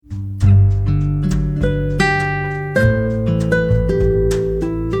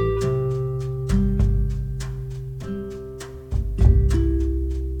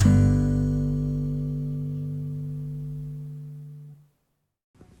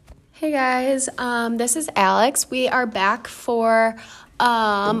Hey guys, this is Alex. We are back for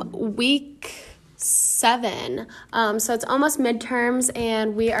week 7. So it's almost midterms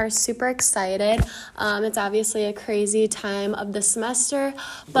and we are super excited. It's obviously a crazy time of the semester,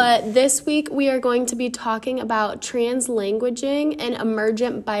 but this week we are going to be talking about translanguaging and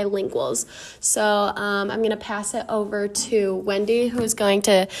emergent bilinguals. So I'm going to pass it over to Wendy, who's going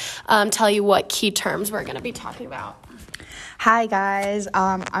to tell you what key terms we're going to be talking about. Hi guys,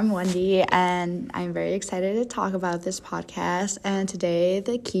 I'm Wendy and I'm very excited to talk about this podcast, and today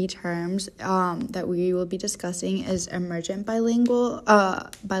the key terms that we will be discussing is emergent bilinguals,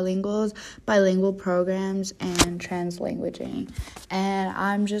 bilingual programs, and translanguaging. And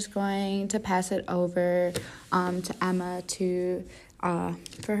I'm just going to pass it over to Emma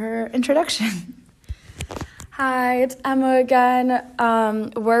for her introduction. Hi, it's Emma again.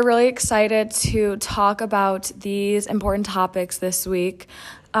 We're really excited to talk about these important topics this week.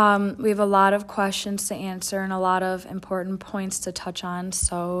 We have a lot of questions to answer and a lot of important points to touch on,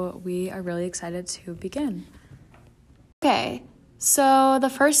 so we are really excited to begin. Okay, so the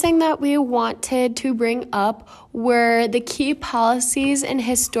first thing that we wanted to bring up were the key policies and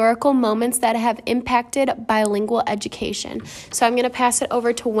historical moments that have impacted bilingual education. So I'm going to pass it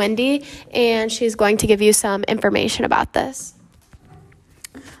over to Wendy, and she's going to give you some information about this.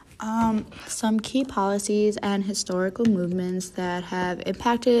 Some key policies and historical movements that have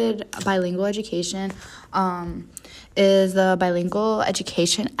impacted bilingual education is the Bilingual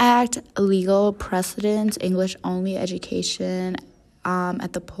Education Act, legal precedents, English-only education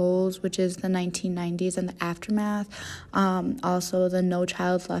at the polls, which is the 1990s and the aftermath. Also, the No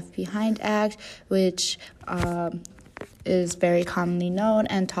Child Left Behind Act, which is very commonly known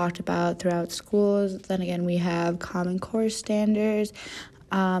and talked about throughout schools. Then again, we have Common Core standards,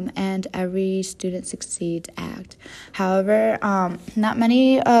 and Every Student Succeeds Act. However, not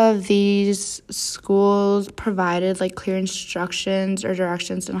many of these schools provided clear instructions or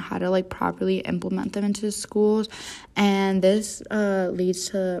directions on how to properly implement them into schools, and this leads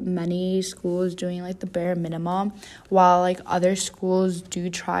to many schools doing the bare minimum, while other schools do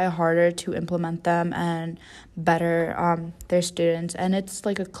try harder to implement them and better their students. And it's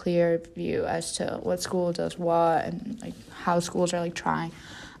a clear view as to what school does what and how schools are trying.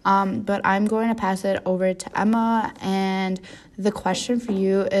 But I'm going to pass it over to Emma, and the question for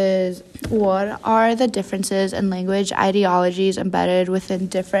you is, what are the differences in language ideologies embedded within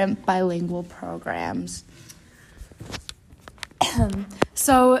different bilingual programs?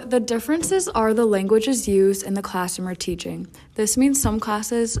 So the differences are the languages used in the classroom or teaching. This means some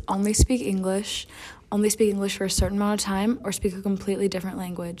classes only speak English for a certain amount of time, or speak a completely different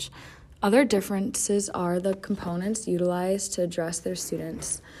language. Other differences are the components utilized to address their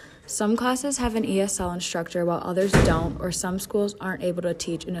students. Some classes have an ESL instructor while others don't, or some schools aren't able to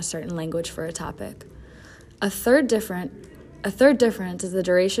teach in a certain language for a topic. A third difference is the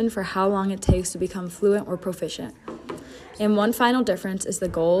duration for how long it takes to become fluent or proficient. And one final difference is the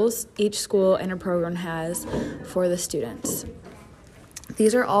goals each school and a program has for the students.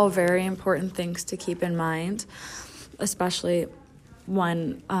 These are all very important things to keep in mind, especially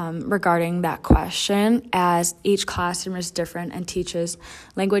when regarding that question, as each classroom is different and teaches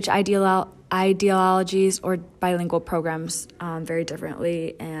language ideologies or bilingual programs very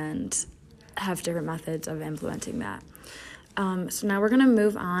differently and have different methods of implementing that. So now we're going to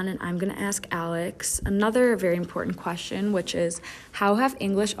move on, and I'm going to ask Alex another very important question, which is, how have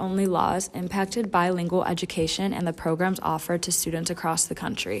English-only laws impacted bilingual education and the programs offered to students across the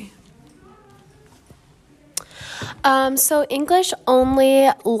country? So English-only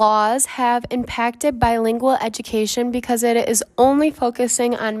laws have impacted bilingual education because it is only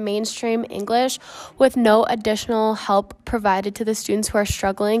focusing on mainstream English with no additional help provided to the students who are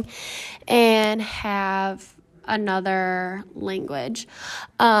struggling and have another language.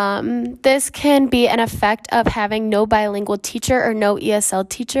 This can be an effect of having no bilingual teacher or no ESL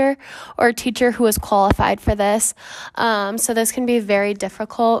teacher or a teacher who is qualified for this. So this can be very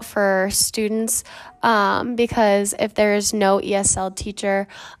difficult for students because if there's no ESL teacher,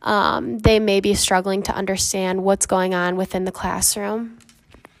 they may be struggling to understand what's going on within the classroom.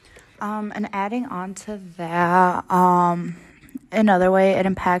 And adding on to that, another way it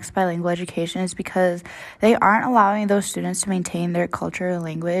impacts bilingual education is because they aren't allowing those students to maintain their culture or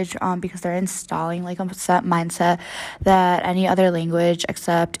language because they're installing a set mindset that any other language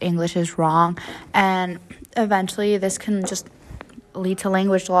except English is wrong. And eventually this can just lead to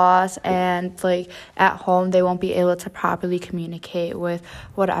language loss, and at home they won't be able to properly communicate with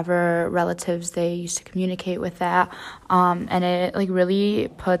whatever relatives they used to communicate with that, and it really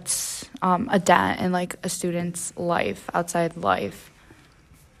puts a dent in a student's life, outside life.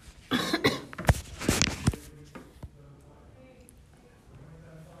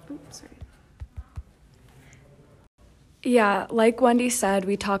 Yeah, like Wendy said,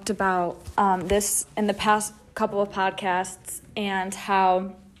 we talked about this in the past couple of podcasts, and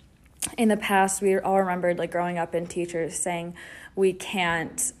how in the past we all remembered like growing up and teachers saying we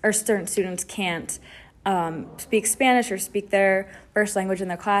can't, or certain students can't speak Spanish or speak their first language in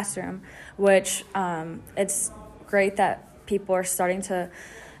the classroom, which it's great that people are starting to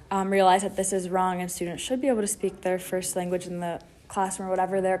realize that this is wrong and students should be able to speak their first language in the classroom or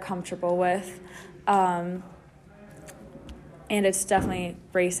whatever they're comfortable with. And it's definitely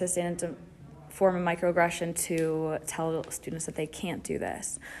racist and it's a form of microaggression to tell students that they can't do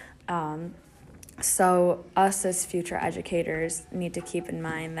this. So us as future educators need to keep in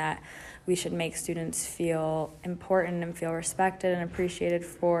mind that we should make students feel important and feel respected and appreciated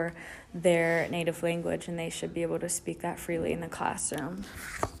for their native language, and they should be able to speak that freely in the classroom.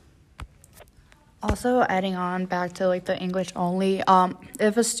 Also, adding on back to like the English only,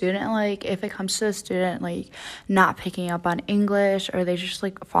 if it comes to a student like not picking up on English, or they just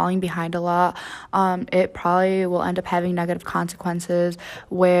like falling behind a lot, it probably will end up having negative consequences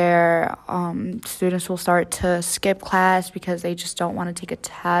where students will start to skip class because they just don't want to take a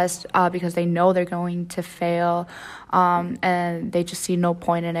test because they know they're going to fail, and they just see no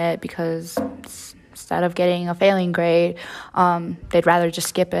point in it because instead of getting a failing grade, they'd rather just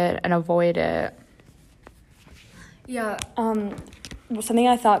skip it and avoid it. Yeah, something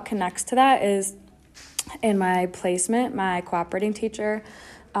I thought connects to that is in my placement, my cooperating teacher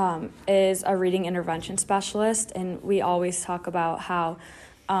is a reading intervention specialist, and we always talk about how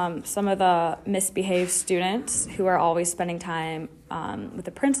some of the misbehaved students who are always spending time with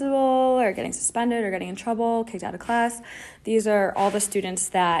the principal or getting suspended or getting in trouble, kicked out of class, these are all the students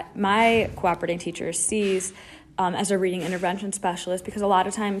that my cooperating teacher sees as a reading intervention specialist, because a lot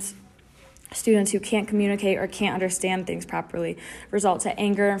of times students who can't communicate or can't understand things properly result to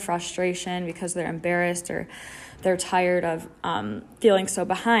anger and frustration because they're embarrassed or they're tired of feeling so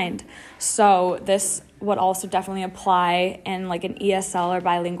behind. So this would also definitely apply in like an ESL or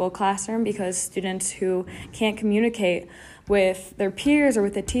bilingual classroom, because students who can't communicate with their peers or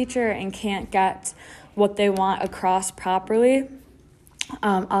with the teacher and can't get what they want across properly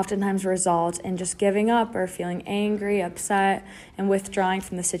oftentimes result in just giving up or feeling angry, upset, and withdrawing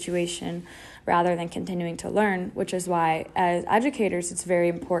from the situation rather than continuing to learn, which is why as educators it's very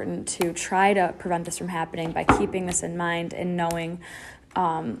important to try to prevent this from happening by keeping this in mind and knowing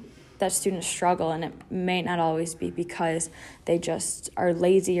that students struggle, and it may not always be because they just are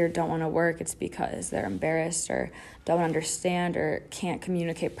lazy or don't want to work. It's because they're embarrassed or don't understand or can't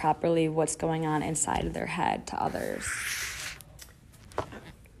communicate properly what's going on inside of their head to others.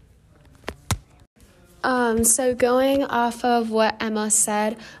 So going off of what Emma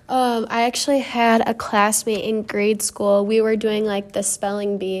said, I actually had a classmate in grade school. We were doing like the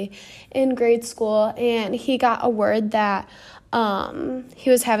spelling bee in grade school, and he got a word that he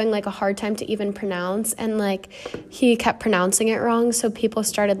was having like a hard time to even pronounce, and like he kept pronouncing it wrong, so people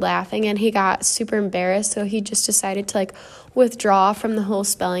started laughing and he got super embarrassed, so he just decided to like withdraw from the whole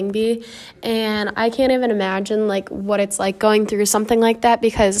spelling bee. And I can't even imagine like what it's like going through something like that,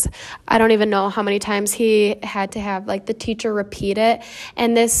 because I don't even know how many times he had to have like the teacher repeat it,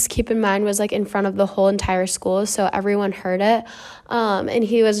 and this, keep in mind, was like in front of the whole entire school, so everyone heard it, and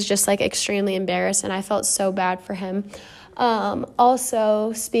he was just like extremely embarrassed, and I felt so bad for him.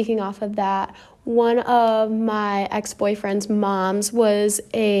 Also, speaking off of that, one of my ex-boyfriend's moms was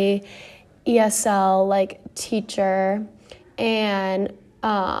a ESL like teacher, and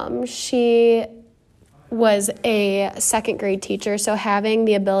she was a second grade teacher, so having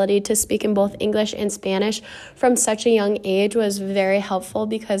the ability to speak in both English and Spanish from such a young age was very helpful,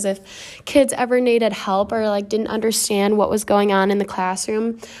 because if kids ever needed help or like didn't understand what was going on in the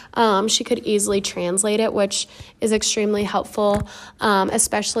classroom, she could easily translate it, which is extremely helpful,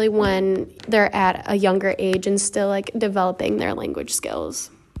 especially when they're at a younger age and still like developing their language skills.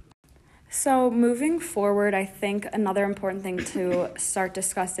 So moving forward, I think another important thing to start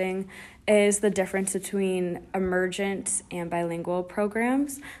discussing is the difference between emergent and bilingual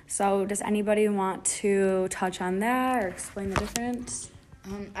programs. So does anybody want to touch on that or explain the difference?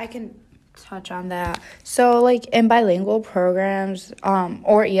 I can touch on that. So like in bilingual programs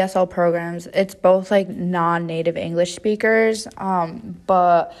or ESL programs, it's both like non-native English speakers,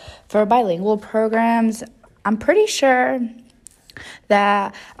 but for bilingual programs, I'm pretty sure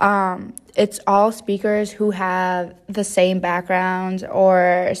that it's all speakers who have the same backgrounds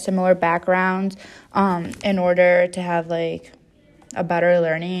or similar backgrounds in order to have like a better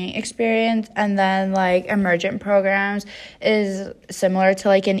learning experience. And then like emergent programs is similar to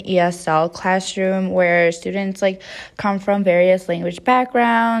like an ESL classroom where students like come from various language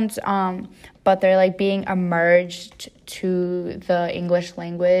backgrounds, but they're like being emerged to the English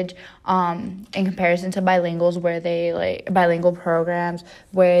language in comparison to bilingual programs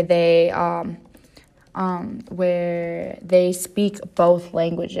where they speak both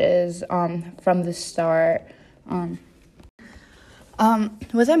languages from the start.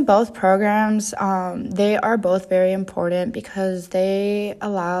 Within both programs, they are both very important because they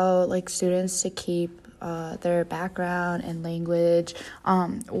allow like students to keep their background and language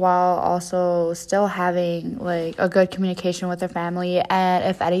while also still having like a good communication with their family, and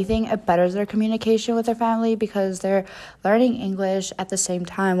if anything it betters their communication with their family because they're learning English at the same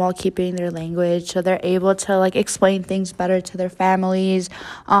time while keeping their language, so they're able to like explain things better to their families,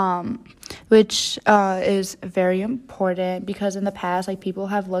 which is very important because in the past like people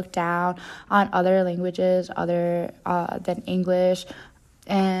have looked down on other languages other than English.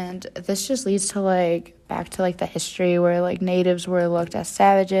 And this just leads to like back to like the history where like natives were looked as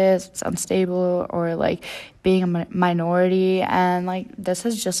savages, it's unstable, or like being a minority, and like this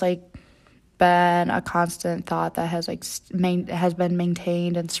has just like been a constant thought that has like has been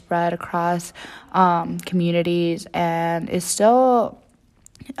maintained and spread across communities, and is still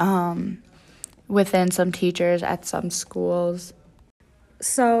within some teachers at some schools.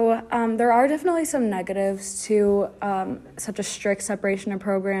 So there are definitely some negatives to such a strict separation of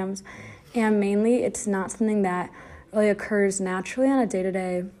programs, and mainly it's not something that really occurs naturally on a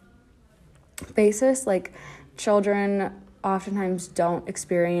day-to-day basis. Like children oftentimes don't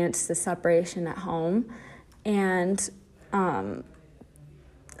experience the separation at home, and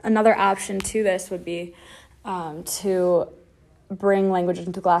another option to this would be to bring language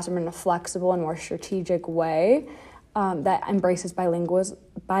into the classroom in a flexible and more strategic way that embraces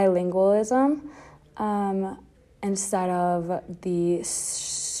bilingualism instead of the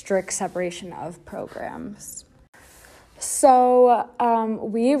strict separation of programs. So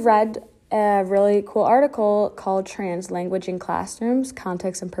we read a really cool article called Translanguaging Classrooms,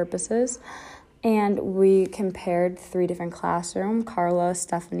 Context and Purposes, and we compared 3 different classrooms, Carla,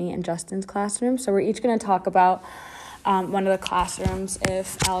 Stephanie, and Justin's classroom. So we're each going to talk about one of the classrooms.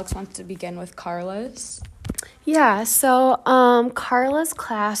 If Alex wants to begin with Carla's. Yeah, so Carla's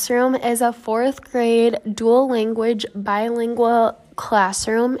classroom is a 4th grade dual language bilingual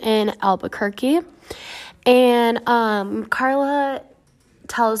classroom in Albuquerque. And Carla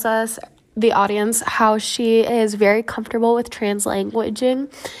tells the audience how she is very comfortable with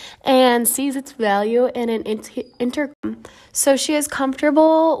translanguaging and sees its value in an So she is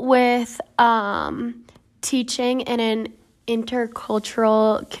comfortable with teaching in an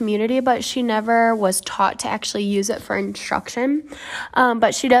intercultural community, but she never was taught to actually use it for instruction.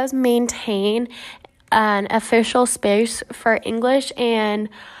 But she does maintain an official space for English and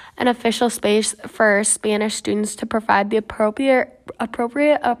an official space for Spanish students to provide the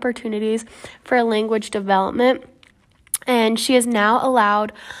appropriate opportunities for language development. And she is now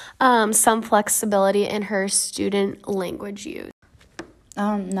allowed some flexibility in her student language use.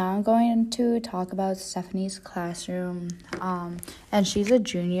 Now I'm going to talk about Stephanie's classroom, and she's a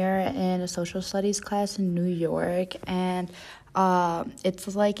junior in a social studies class in New York, and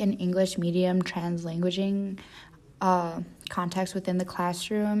it's like an English medium translanguaging context within the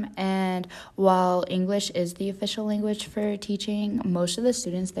classroom. And while English is the official language for teaching, most of the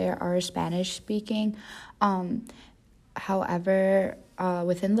students there are Spanish speaking. However,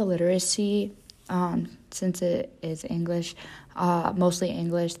 within the literacy, since it is English, mostly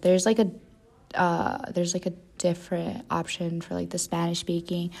English, there's like a different option for like the Spanish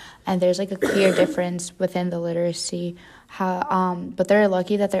speaking, and there's like a clear difference within the literacy. But they're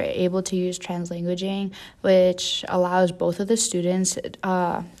lucky that they're able to use translanguaging, which allows both of the students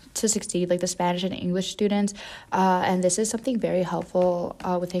to succeed, like the Spanish and English students, and this is something very helpful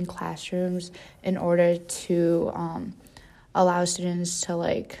within classrooms in order to allow students to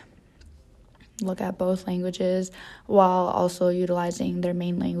like look at both languages while also utilizing their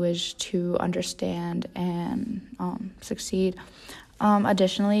main language to understand and succeed.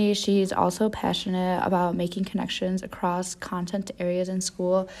 Additionally, she's also passionate about making connections across content areas in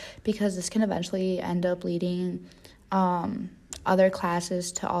school, because this can eventually end up leading other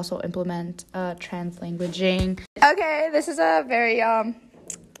classes to also implement translanguaging. Okay, this is a very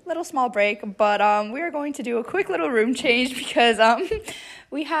little small break, but we are going to do a quick little room change because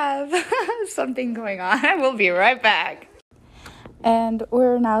we have something going on. We'll be right back. And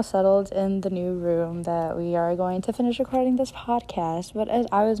we're now settled in the new room that we are going to finish recording this podcast. But as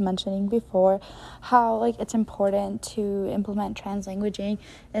I was mentioning before, how like it's important to implement translanguaging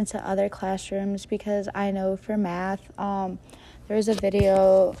into other classrooms, because I know for math, there was a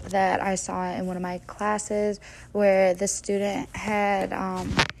video that I saw in one of my classes where the student had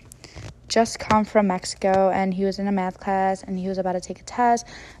just come from Mexico, and he was in a math class, and he was about to take a test,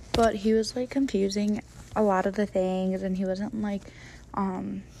 but he was, like, confusing a lot of the things, and he wasn't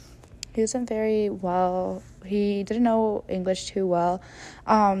very well. He didn't know English too well.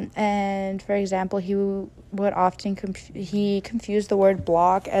 And for example, he would often he confused the word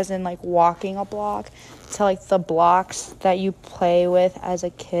block as in like walking a block to like the blocks that you play with as a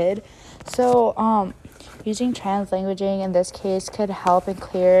kid. So using translanguaging in this case could help and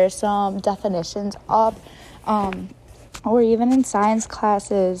clear some definitions up. Or even in science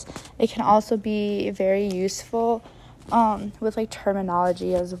classes, it can also be very useful with like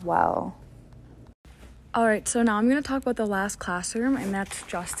terminology as well. All right, so now I'm going to talk about the last classroom, and that's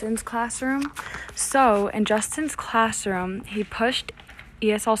Justin's classroom. So in Justin's classroom, he pushed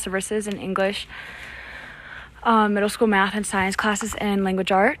ESL services in English, middle school math and science classes, and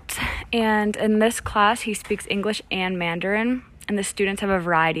language arts. And in this class, he speaks English and Mandarin. And the students have a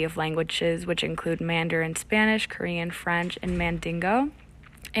variety of languages, which include Mandarin, Spanish, Korean, French, and Mandingo.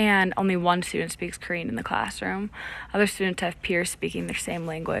 And only one student speaks Korean in the classroom. Other students have peers speaking their same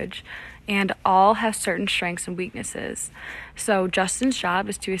language. And all have certain strengths and weaknesses. So Justin's job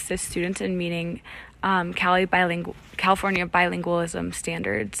is to assist students in meeting California bilingualism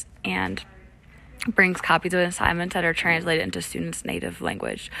standards and brings copies of assignments that are translated into students' native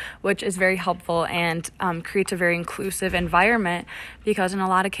language, which is very helpful and creates a very inclusive environment, because in a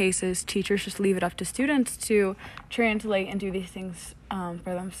lot of cases, teachers just leave it up to students to translate and do these things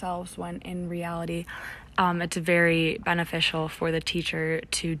for themselves, when in reality, it's very beneficial for the teacher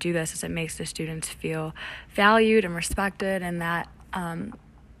to do this, as it makes the students feel valued and respected, and that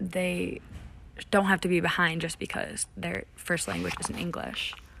they don't have to be behind just because their first language isn't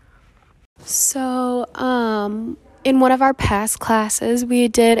English. So, in one of our past classes, we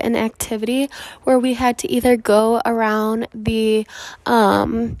did an activity where we had to either go around the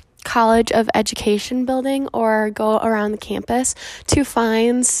College of Education building or go around the campus to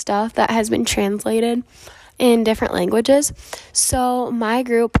find stuff that has been translated in different languages. So my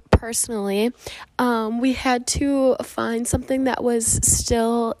group personally, we had to find something that was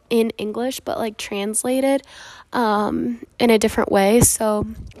still in English but like translated in a different way. So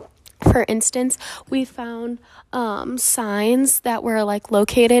for instance, we found signs that were like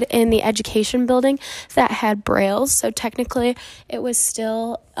located in the education building that had brailles. So technically it was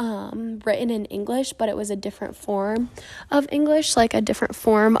still written in English, but it was a different form of English, like a different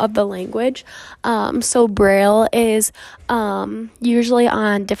form of the language. So braille is usually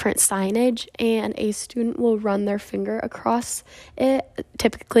on different signage, and a student will run their finger across it,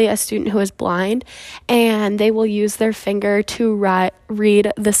 typically a student who is blind, and they will use their finger to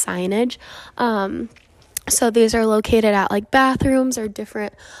read the signage. So these are located at like bathrooms or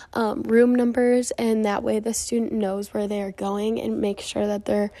different room numbers, and that way the student knows where they are going and make sure that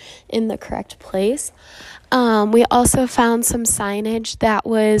they're in the correct place. We also found some signage that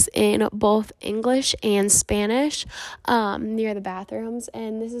was in both English and Spanish near the bathrooms,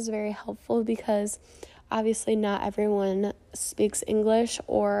 and this is very helpful because obviously not everyone speaks English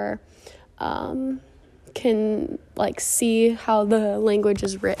or can like see how the language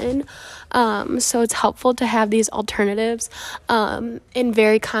is written, so it's helpful to have these alternatives in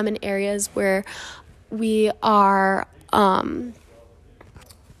very common areas where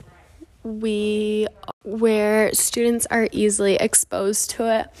where students are easily exposed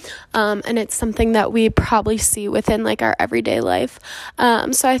to it, and it's something that we probably see within like our everyday life.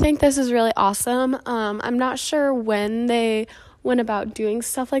 So I think this is really awesome. I'm not sure when they went about doing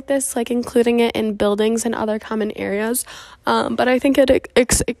stuff like this, like including it in buildings and other common areas, but I think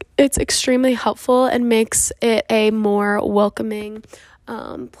it's extremely helpful and makes it a more welcoming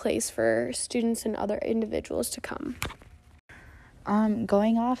place for students and other individuals to come.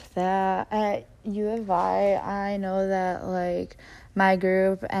 Going off that, at U of I know that like my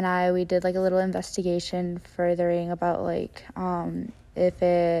group and we did like a little investigation furthering about like if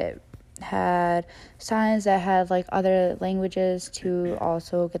it had signs that had like other languages to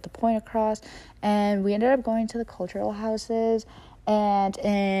also get the point across, and we ended up going to the cultural houses, and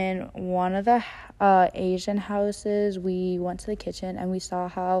in one of the Asian houses we went to the kitchen and we saw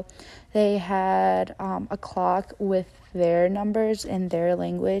how they had a clock with their numbers in their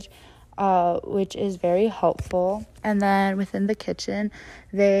language, which is very helpful. And then within the kitchen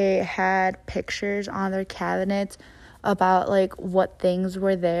they had pictures on their cabinets about like what things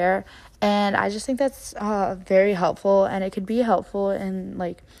were there, and I just think that's very helpful, and it could be helpful in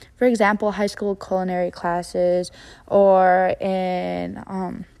like, for example, high school culinary classes or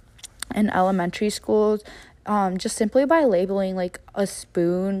in elementary schools, just simply by labeling like a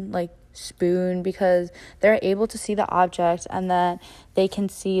spoon like spoon, because they're able to see the object and then they can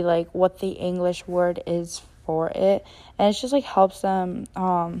see like what the English word is for it, and it's just like helps them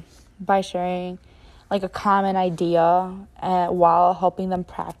by sharing like a common idea while helping them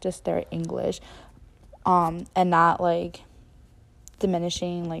practice their English, and not like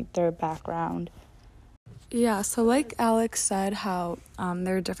diminishing like their background. Yeah, so like Alex said, how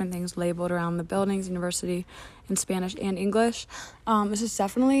there are different things labeled around the buildings, university, in Spanish and English. This is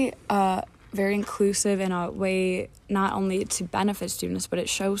definitely very inclusive in a way, not only to benefit students, but it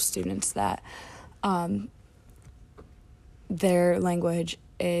shows students that their language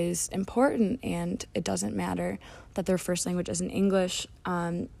is important, and it doesn't matter that their first language isn't English,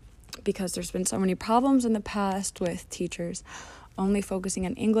 because there's been so many problems in the past with teachers only focusing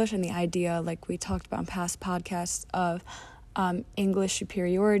on English, and the idea, like we talked about in past podcasts, of English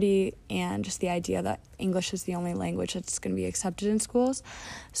superiority, and just the idea that English is the only language that's going to be accepted in schools.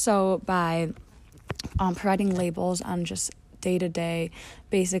 So by providing labels on just day-to-day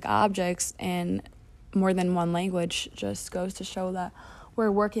basic objects in more than one language just goes to show that we're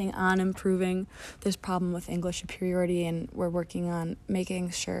working on improving this problem with English superiority, and we're working on making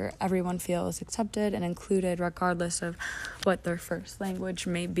sure everyone feels accepted and included regardless of what their first language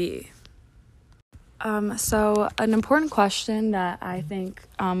may be. So an important question that I think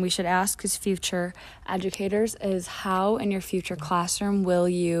we should ask as future educators is, how in your future classroom will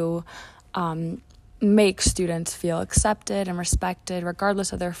you make students feel accepted and respected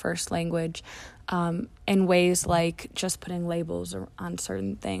regardless of their first language, in ways like just putting labels on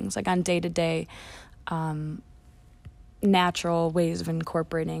certain things, like on day-to-day natural ways of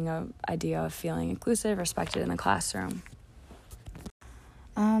incorporating an idea of feeling inclusive, respected in the classroom.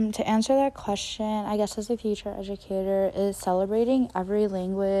 To answer that question, I guess as a future educator, is celebrating every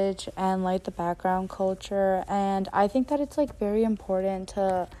language and like the background culture. And I think that it's like very important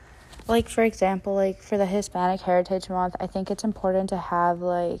to, like, for example, like for the Hispanic Heritage Month, I think it's important to have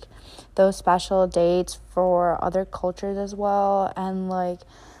like those special dates for other cultures as well, and like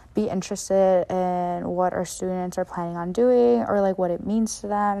be interested in what our students are planning on doing or like what it means to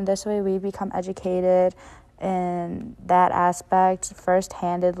them. This way we become educated in that aspect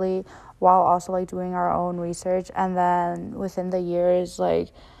first-handedly, while also like doing our own research, and then within the years like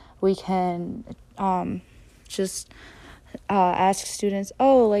we can just ask students,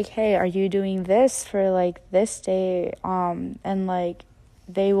 oh, like, hey, are you doing this for like this day, and like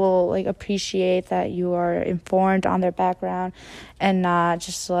they will like appreciate that you are informed on their background and not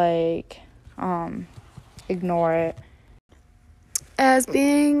just like ignore it. As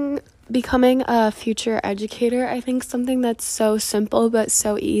becoming a future educator, I think something that's so simple but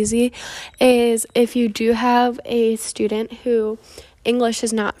so easy is, if you do have a student who English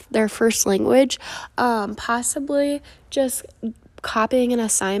is not their first language, possibly just copying an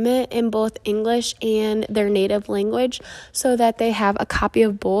assignment in both English and their native language, so that they have a copy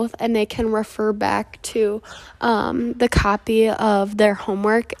of both and they can refer back to the copy of their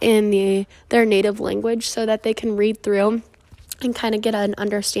homework in their native language, so that they can read through and kind of get an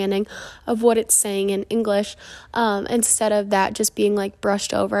understanding of what it's saying in English, instead of that just being like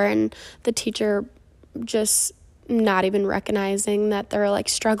brushed over and the teacher just not even recognizing that they're like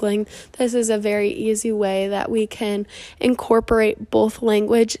struggling. This is a very easy way that we can incorporate both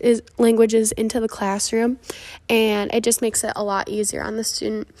languages into the classroom, and it just makes it a lot easier on the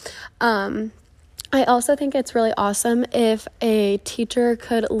student. I also think it's really awesome if a teacher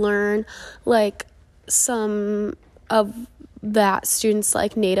could learn like some of that students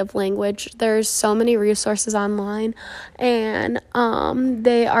like native language. There's so many resources online, and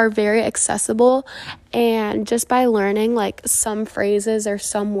they are very accessible, and just by learning like some phrases or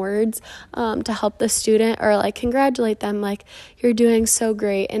some words to help the student or like congratulate them, like, you're doing so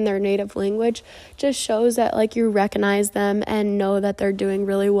great in their native language, just shows that like you recognize them and know that they're doing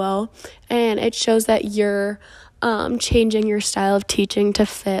really well, and it shows that you're changing your style of teaching to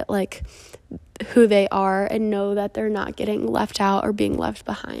fit like who they are, and know that they're not getting left out or being left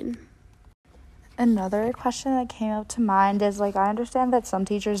behind. Another question that came up to mind is, like, I understand that some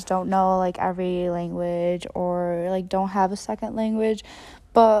teachers don't know like every language or like don't have a second language,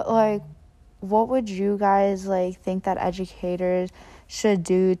 but like what would you guys like think that educators should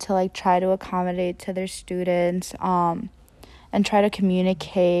do to like try to accommodate to their students and try to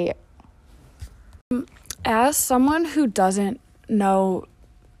communicate? As someone who doesn't know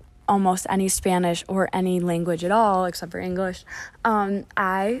almost any Spanish or any language at all except for English,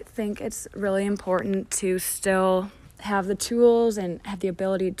 I think it's really important to still have the tools and have the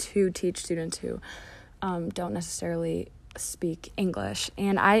ability to teach students who don't necessarily speak English.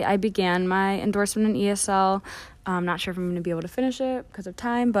 And I began my endorsement in ESL I'm not sure if I'm going to be able to finish it because of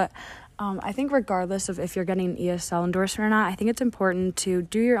time, but I think regardless of if you're getting an ESL endorsement or not, I think it's important to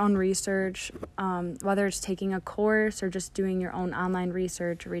do your own research, whether it's taking a course or just doing your own online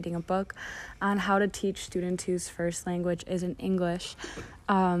research, reading a book on how to teach students whose first language isn't English,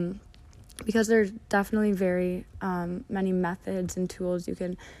 because there's definitely very many methods and tools you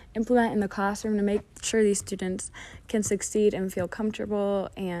can implement in the classroom to make sure these students can succeed and feel comfortable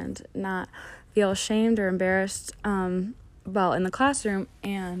and not feel ashamed or embarrassed in the classroom.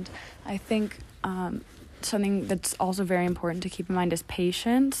 And I think something that's also very important to keep in mind is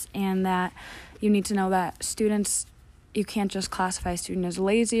patience, and that you need to know that students, you can't just classify a student as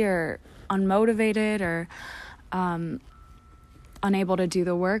lazy or unmotivated or unable to do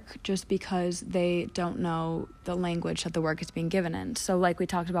the work just because they don't know the language that the work is being given in. So like we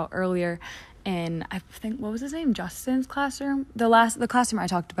talked about earlier in, I think, what was his name? Justin's classroom? The classroom I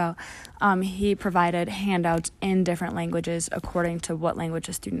talked about, he provided handouts in different languages according to what language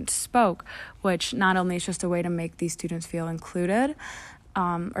the students spoke, which not only is just a way to make these students feel included,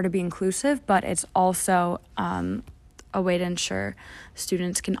 or to be inclusive, but it's also a way to ensure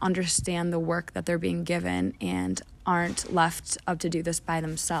students can understand the work that they're being given and aren't left up to do this by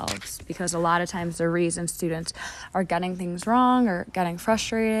themselves, because a lot of times the reason students are getting things wrong or getting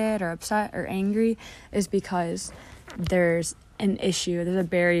frustrated or upset or angry is because there's an issue, there's a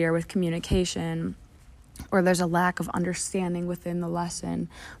barrier with communication, or there's a lack of understanding within the lesson,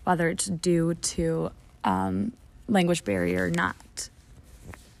 whether it's due to language barrier or not.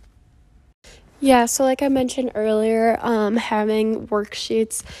 Yeah, so like I mentioned earlier, having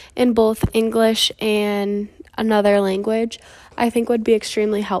worksheets in both English and another language, I think would be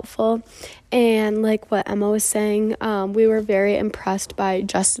extremely helpful. And like what Emma was saying, we were very impressed by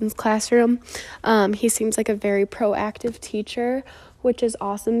Justin's classroom. He seems like a very proactive teacher, which is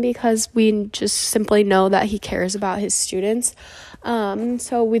awesome because we just simply know that he cares about his students.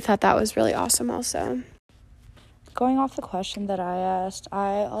 So we thought that was really awesome also. Going off the question that I asked,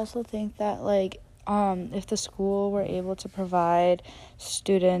 I also think that if the school were able to provide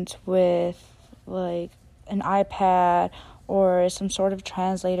students with an iPad or some sort of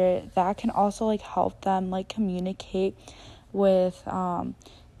translator, that can also help them communicate with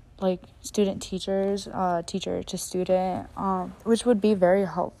student teachers, teacher to student, which would be very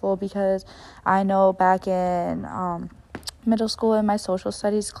helpful, because I know back in middle school in my social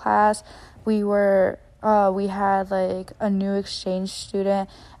studies class, we had a new exchange student,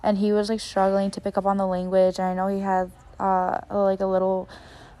 and he was struggling to pick up on the language, and I know he had a little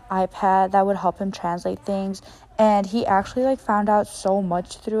iPad that would help him translate things, and he actually found out so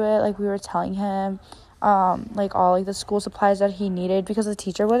much through it. We were telling him all the school supplies that he needed, because the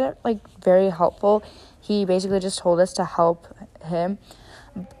teacher wasn't very helpful. He basically just told us to help him,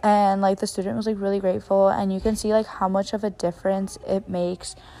 and the student was really grateful, and you can see how much of a difference it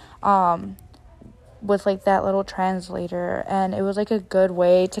makes with that little translator. And it was a good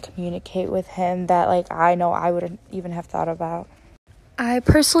way to communicate with him that I know I wouldn't even have thought about. I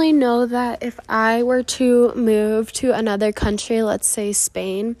personally know that if I were to move to another country, let's say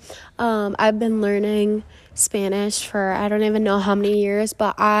Spain, I've been learning Spanish for I don't even know how many years,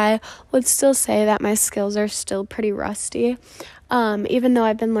 but I would still say that my skills are still pretty rusty. Even though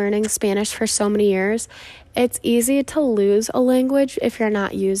I've been learning Spanish for so many years, it's easy to lose a language if you're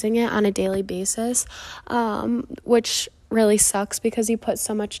not using it on a daily basis, which really sucks because you put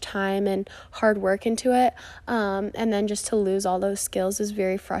so much time and hard work into it, and then just to lose all those skills is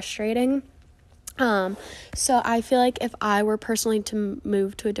very frustrating. So I feel like if I were personally to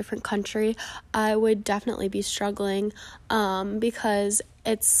move to a different country, I would definitely be struggling, because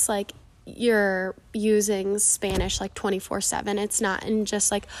it's you're using Spanish 24/7. It's not in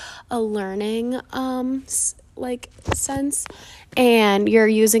just a learning sense, and you're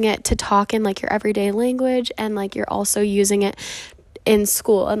using it to talk in your everyday language, and you're also using it in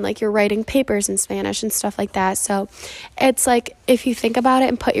school, and you're writing papers in Spanish and stuff like that. So it's if you think about it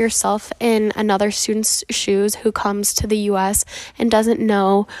and put yourself in another student's shoes who comes to the US and doesn't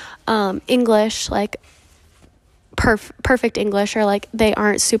know English perfect English, or they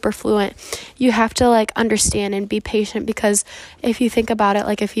aren't super fluent, you have to understand and be patient, because if you think about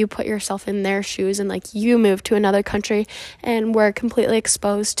it, if you put yourself in their shoes and you move to another country and we're completely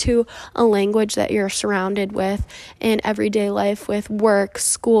exposed to a language that you're surrounded with in everyday life, with work,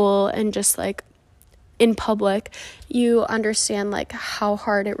 school, and just in public, you understand how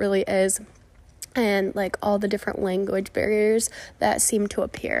hard it really is, and all the different language barriers that seem to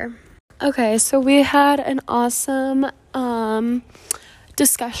appear. Okay, so we had an awesome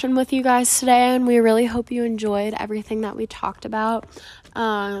discussion with you guys today, and we really hope you enjoyed everything that we talked about.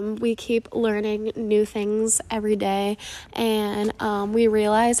 We keep learning new things every day, and we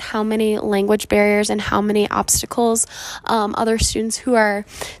realize how many language barriers and how many obstacles other students who are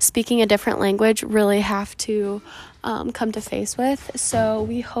speaking a different language really have to come to face with. So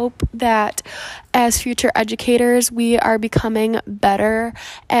we hope that as future educators, we are becoming better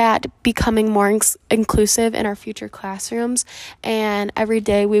at becoming more inclusive in our future classrooms, and every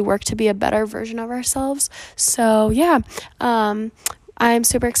day we work to be a better version of ourselves. So yeah, I'm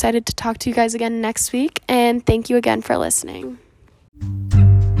super excited to talk to you guys again next week, and thank you again for listening.